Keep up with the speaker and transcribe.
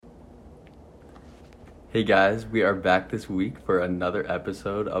Hey guys, we are back this week for another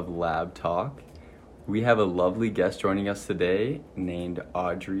episode of Lab Talk. We have a lovely guest joining us today named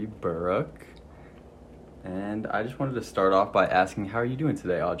Audrey Burrock. And I just wanted to start off by asking, how are you doing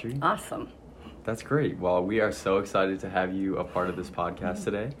today, Audrey? Awesome. That's great. Well, we are so excited to have you a part of this podcast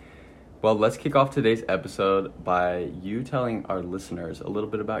today. Well, let's kick off today's episode by you telling our listeners a little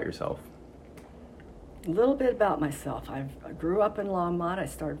bit about yourself. A little bit about myself. I grew up in Longmont. I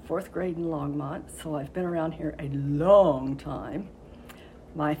started fourth grade in Longmont, so I've been around here a long time.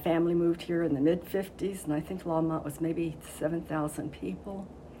 My family moved here in the mid-50s, and I think Longmont was maybe 7,000 people,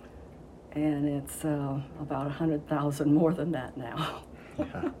 and it's about 100,000 more than that now.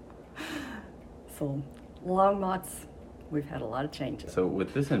 Yeah. So Longmont's, we've had a lot of changes. So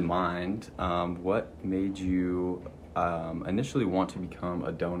with this in mind, what made you initially want to become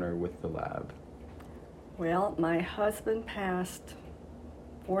a donor with the lab? Well, my husband passed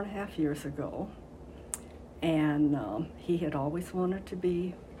 4.5 years ago, and he had always wanted to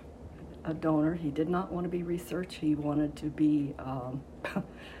be a donor. He did not want to be research. He wanted to be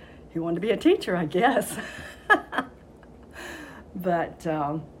he wanted to be a teacher, I guess. But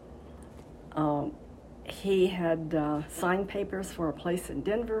he had signed papers for a place in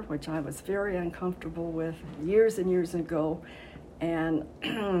Denver, which I was very uncomfortable with years and years ago, and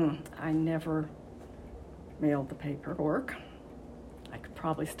I never mailed the paperwork. I could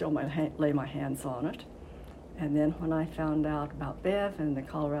probably still lay my hands on it. And then when I found out about Bev and the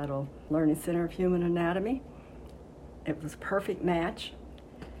Colorado Learning Center of Human Anatomy, it was a perfect match.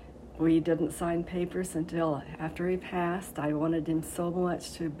 We didn't sign papers until after he passed. I wanted him so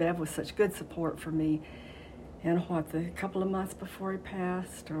much to. Bev was such good support for me. And the couple of months before he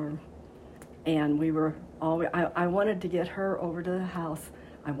passed, and we were always. I wanted to get her over to the house.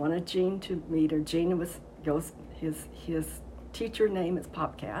 I wanted Jean to meet her. Jean goes. His teacher name is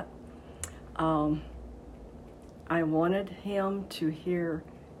Popcat. I wanted him to hear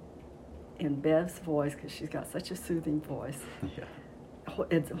in Bev's voice, because she's got such a soothing voice. Yeah.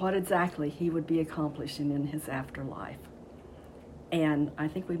 What exactly he would be accomplishing in his afterlife. And I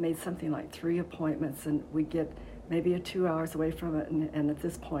think we made something like 3 appointments, and we get maybe 2 hours away from it, and at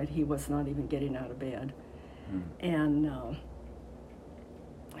this point he was not even getting out of bed. And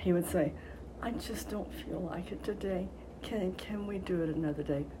he would say, I just don't feel like it today. Can we do it another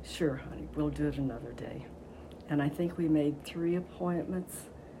day? Sure, honey, we'll do it another day. And I think we made 3 appointments,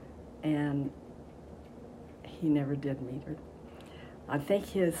 and he never did meet her. I think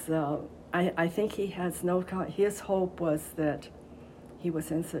I think he has his hope was that he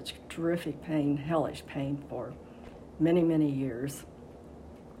was in such terrific pain, hellish pain, for many, many years.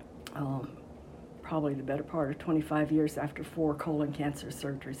 Probably the better part of 25 years after 4 colon cancer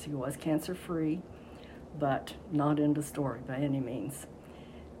surgeries. He was cancer-free, but not in the story by any means.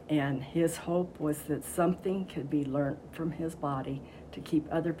 And his hope was that something could be learned from his body to keep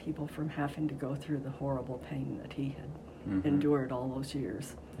other people from having to go through the horrible pain that he had endured all those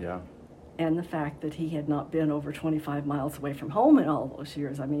years. Yeah. And the fact that he had not been over 25 miles away from home in all those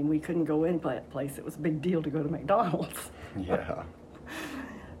years. I mean, we couldn't go any place. It was a big deal to go to McDonald's. Yeah.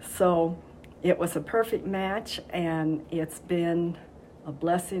 So it was a perfect match, and it's been a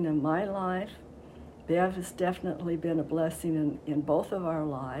blessing in my life. Bev has definitely been a blessing in both of our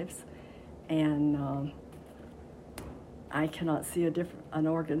lives, and I cannot see an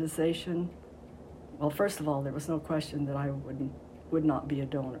organization. Well, first of all, there was no question that I would not be a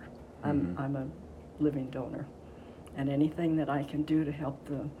donor. I'm a living donor, and anything that I can do to help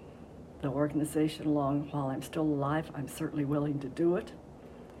the organization along while I'm still alive, I'm certainly willing to do it.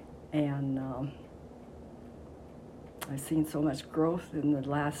 And I've seen so much growth in the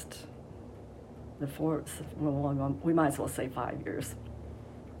last, we might as well say 5 years.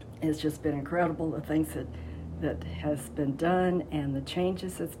 It's just been incredible, the things that has been done and the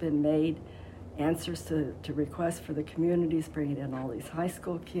changes that's been made, answers to requests for the communities, bringing in all these high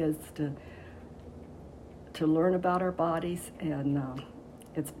school kids to learn about our bodies, and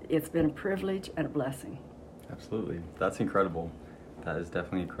it's been a privilege and a blessing. Absolutely. That's incredible. That is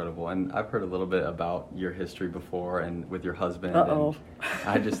definitely incredible. And I've heard a little bit about your history before and with your husband. Uh-oh. And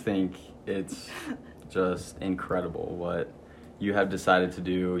I just think it's just incredible what you have decided to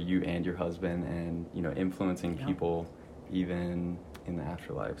do, you and your husband, and, influencing people even in the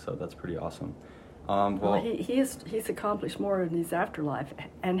afterlife. So that's pretty awesome. Well, he's accomplished more in his afterlife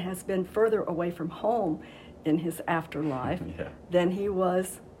and has been further away from home in his afterlife than he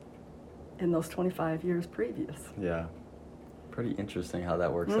was in those 25 years previous. Yeah. Pretty interesting how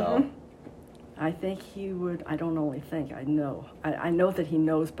that works out. I think he would. I don't only think, I know. I know that he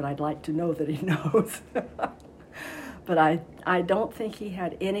knows, but I'd like to know that he knows. But I don't think he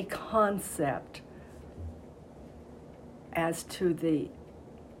had any concept as to the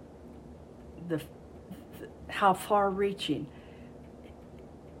how far-reaching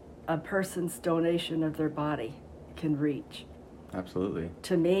a person's donation of their body can reach. Absolutely.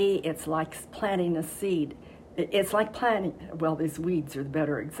 To me, it's like planting a seed. It's like planting, well, these weeds are the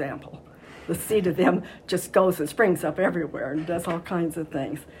better example. The seed of them just goes and springs up everywhere and does all kinds of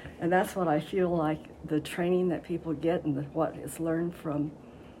things. And that's what I feel like the training that people get and what is learned from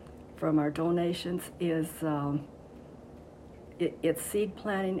our donations is it's seed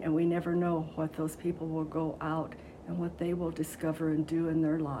planting, and we never know what those people will go out and what they will discover and do in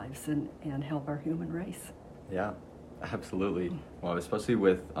their lives and help our human race. Yeah, absolutely. Well, especially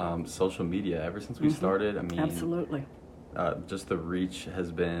with social media, ever since we started, I mean, Absolutely. Just the reach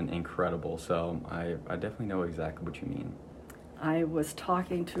has been incredible. So I definitely know exactly what you mean. I was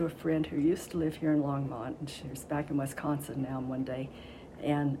talking to a friend who used to live here in Longmont, and she's back in Wisconsin now one day,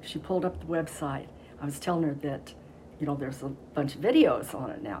 and she pulled up the website. I was telling her that, there's a bunch of videos on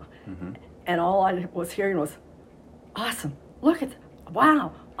it now. Mm-hmm. And all I was hearing was, awesome, look at,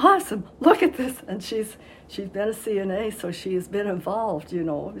 wow, awesome, look at this. And she's been a CNA, so she's been involved,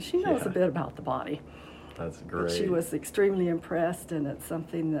 She knows a bit about the body. That's great. But she was extremely impressed, and it's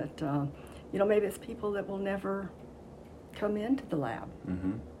something that, maybe it's people that will never come into the lab.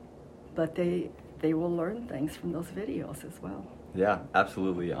 Mm-hmm. But they will learn things from those videos as well. Yeah,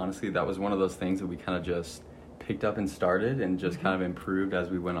 absolutely. Honestly, that was one of those things that we kind of just picked up and started and just kind of improved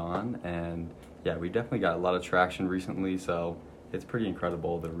as we went on. And yeah, we definitely got a lot of traction recently, so it's pretty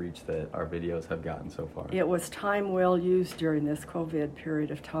incredible the reach that our videos have gotten so far. It was time well used during this COVID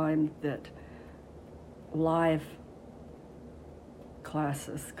period of time that live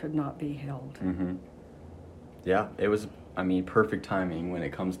classes could not be held. Mm-hmm. Yeah, it was, perfect timing when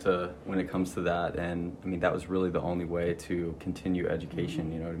it comes to that. And that was really the only way to continue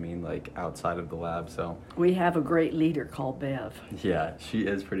education, you know what I mean, like outside of the lab. So we have a great leader called Bev. Yeah, she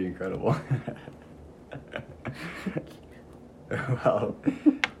is pretty incredible.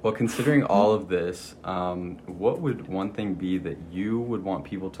 Well, considering all of this, what would one thing be that you would want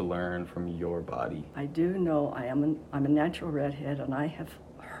people to learn from your body? I do know I'm a natural redhead, and I have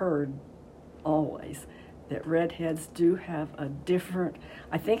heard always that redheads do have a different,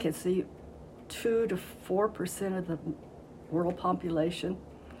 I think it's the 2 to 4% of the world population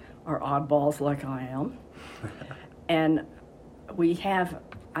are oddballs like I am. And we have,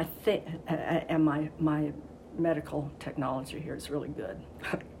 I think, and my medical technology here is really good.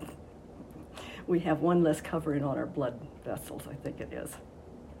 We have one less covering on our blood vessels, I think it is.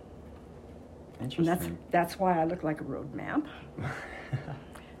 Interesting. And that's why I look like a road map.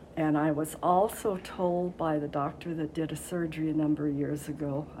 And I was also told by the doctor that did a surgery a number of years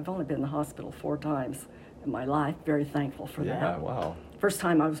ago. I've only been in the hospital 4 times in my life. Very thankful for that. Yeah, wow. First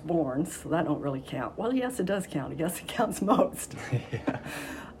time I was born, so that don't really count. Well, yes, it does count. I guess it counts most. Yeah.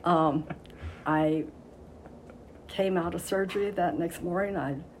 I came out of surgery that next morning.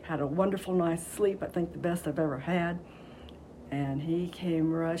 I had a wonderful night's sleep, I think the best I've ever had. And he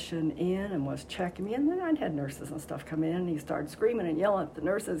came rushing in and was checking me. And then I'd had nurses and stuff come in, and he started screaming and yelling at the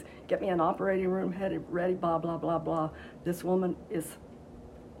nurses, get me in an operating room, headed ready, blah, blah, blah, blah. This woman is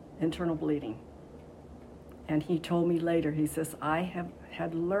internal bleeding. And he told me later, he says, I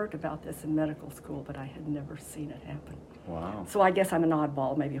had learned about this in medical school, but I had never seen it happen. Wow. So I guess I'm an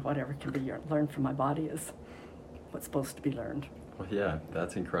oddball. Maybe whatever can be learned from my body is what's supposed to be learned. Well, yeah,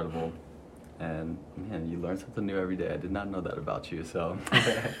 that's incredible. And man, you learn something new every day. I did not know that about you, so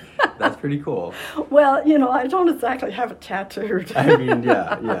that's pretty cool. Well, I don't exactly have it tattooed.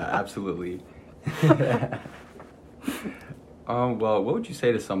 Yeah, absolutely. Well, what would you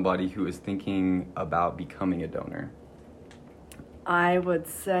say to somebody who is thinking about becoming a donor? I would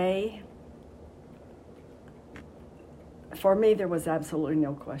say, for me, there was absolutely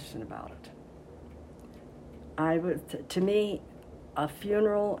no question about it. To me, a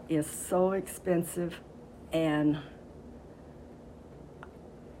funeral is so expensive, and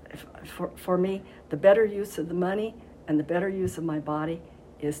for me, the better use of the money and the better use of my body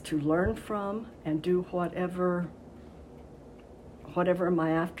is to learn from and do whatever in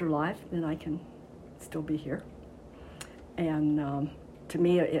my afterlife, then I can still be here. And to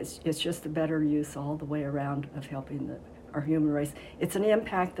me, it's just a better use all the way around of helping our human race. It's an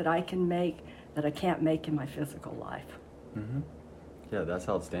impact that I can make that I can't make in my physical life. Mm-hmm. Yeah, that's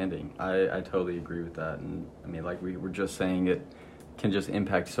outstanding. I totally agree with that. And like we were just saying, it can just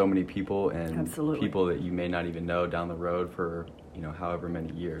impact so many people, and Absolutely. People that you may not even know down the road for, however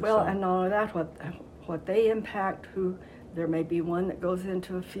many years. Well, and not only that, what they impact, who there may be one that goes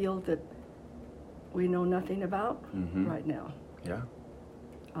into a field that we know nothing about right now. Yeah.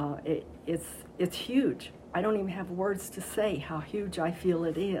 It's huge. I don't even have words to say how huge I feel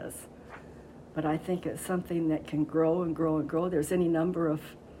it is. But I think it's something that can grow and grow and grow. There's any number of,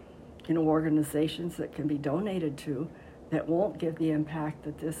 organizations that can be donated to that won't give the impact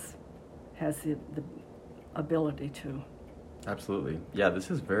that this has the ability to. Absolutely. Yeah,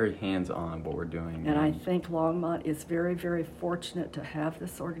 this is very hands-on what we're doing. And I think Longmont is very, very fortunate to have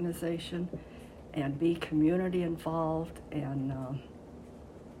this organization and be community involved, and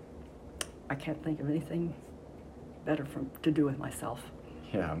I can't think of anything better to do with myself.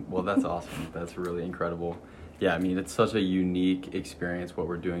 Yeah, well, that's awesome. That's really incredible. Yeah, I mean, it's such a unique experience what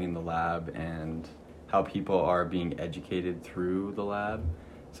we're doing in the lab and how people are being educated through the lab.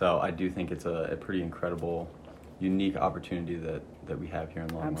 So I do think it's a pretty incredible, unique opportunity that we have here in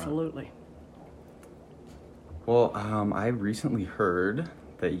Longmont. Absolutely. Well, I recently heard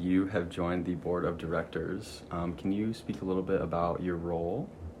that you have joined the board of directors. Can you speak a little bit about your role?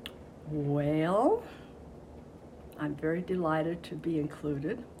 Well, I'm very delighted to be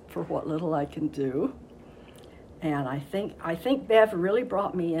included for what little I can do. And I think Bev really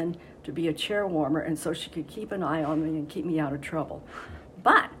brought me in to be a chair warmer, and so she could keep an eye on me and keep me out of trouble.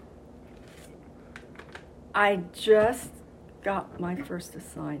 But I just got my first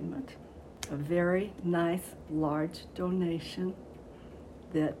assignment, a very nice, large donation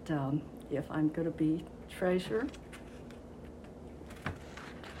that if I'm going to be treasurer,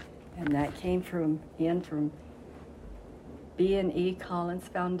 and that came from B&E Collins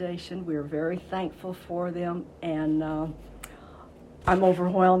Foundation. We're very thankful for them, and I'm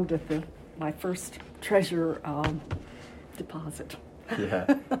overwhelmed with my first treasure deposit. Yeah,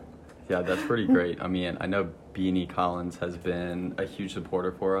 that's pretty great. I mean, I know B&E Collins has been a huge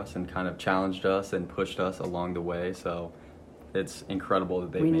supporter for us and kind of challenged us and pushed us along the way, so it's incredible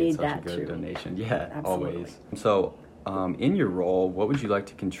that they've made such a good donation. Yeah, absolutely. Always. So, in your role, what would you like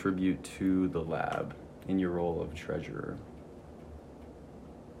to contribute to the lab in your role of treasurer?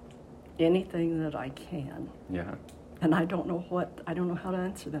 Anything that I can. Yeah. And I don't know how to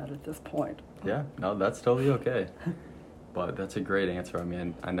answer that at this point. Yeah, no, that's totally okay. But that's a great answer. I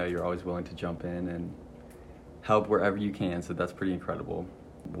mean, I know you're always willing to jump in and help wherever you can, so that's pretty incredible.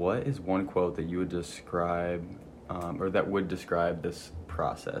 What is one quote that you would describe, or that would describe this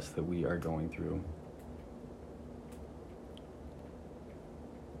process that we are going through?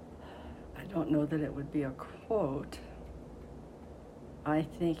 I don't know that it would be a quote. I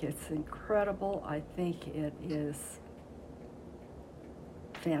think it's incredible. I think it is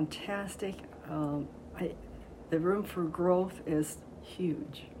fantastic. The room for growth is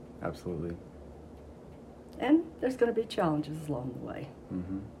huge. Absolutely. And there's going to be challenges along the way.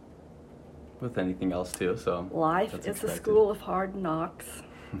 Mm-hmm. With anything else too, so life is a school of hard knocks.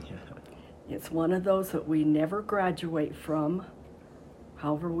 Yeah. It's one of those that we never graduate from.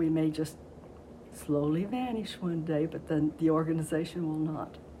 However, we may just slowly vanish one day, but then the organization will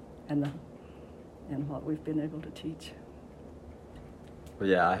not, and what we've been able to teach. But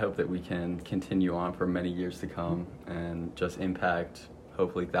yeah, I hope that we can continue on for many years to come and just impact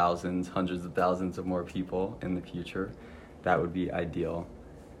hopefully thousands, hundreds of thousands of more people in the future. That would be ideal.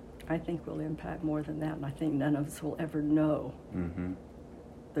 I think we'll impact more than that, and I think none of us will ever know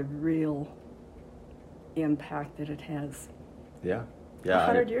the real impact that it has. Yeah.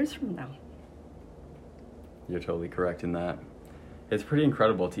 100 years from now. You're totally correct in that. It's pretty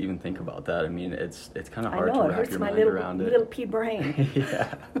incredible to even think about that. I mean, it's kind of hard to wrap your mind around it. Little pea brain.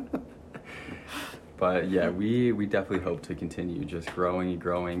 Yeah. But yeah, we definitely hope to continue just growing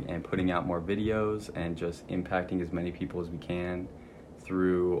and putting out more videos and just impacting as many people as we can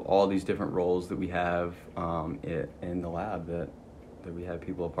through all these different roles that we have in the lab that we have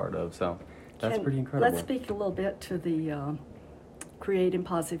people a part of. So that's pretty incredible. Let's speak a little bit to the Creating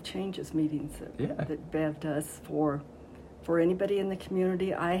Positive Changes meetings that Bev does for anybody in the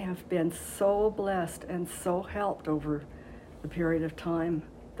community. I have been so blessed and so helped over the period of time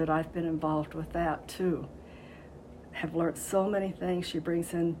that I've been involved with that too. Have learned so many things. She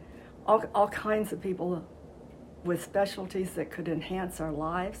brings in all kinds of people with specialties that could enhance our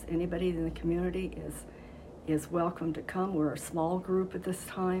lives. Anybody in the community is welcome to come. We're a small group at this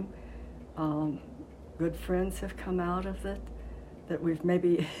time. Good friends have come out of it. That we've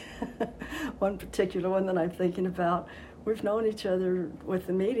maybe, one particular one that I'm thinking about, we've known each other with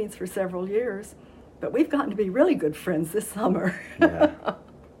the meetings for several years, but we've gotten to be really good friends this summer. Yeah.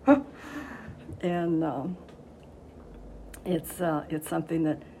 And it's something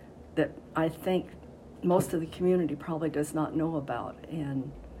that I think most of the community probably does not know about,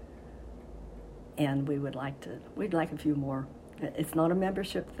 and we'd like a few more. It's not a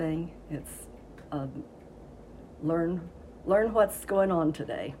membership thing. It's learn learn what's going on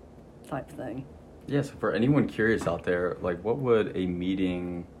today type thing. Yeah, so for anyone curious out there, like what would a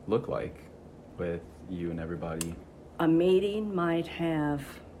meeting look like with you and everybody? A meeting might have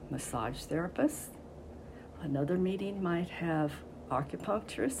massage therapists. Another meeting might have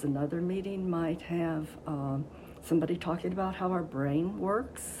acupuncturists. Another meeting might have somebody talking about how our brain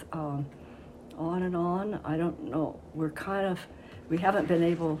works. On and on. I don't know. We haven't been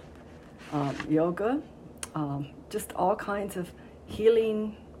able, yoga, just all kinds of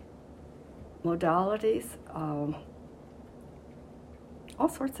healing modalities, all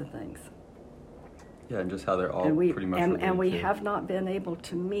sorts of things. Yeah, and just how they're all pretty much and we related. have not been able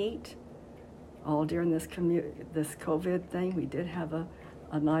to meet all during this COVID thing. We did have a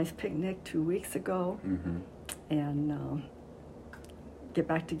nice picnic 2 weeks ago, and get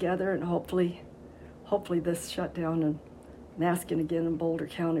back together, and hopefully this shutdown and masking again in Boulder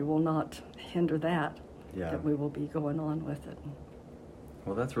County will not hinder that. Yeah. That we will be going on with it.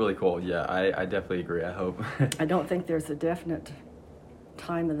 Well, that's really cool. Yeah, I definitely agree. I hope. I don't think there's a definite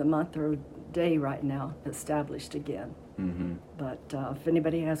time of the month or day right now established again. But if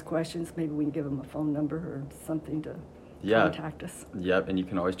anybody has questions, maybe we can give them a phone number or something to contact us. Yep, and you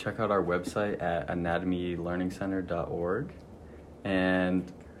can always check out our website at anatomylearningcenter.org.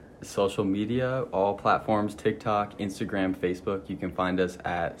 And social media, all platforms, TikTok, Instagram, Facebook, you can find us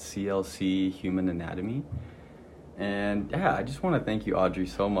at CLC Human Anatomy. And yeah, I just want to thank you, Audrey,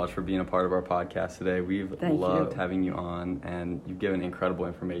 so much for being a part of our podcast today. We've loved having you on, and you've given incredible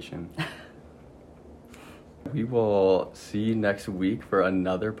information. We will see you next week for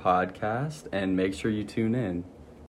another podcast, and make sure you tune in.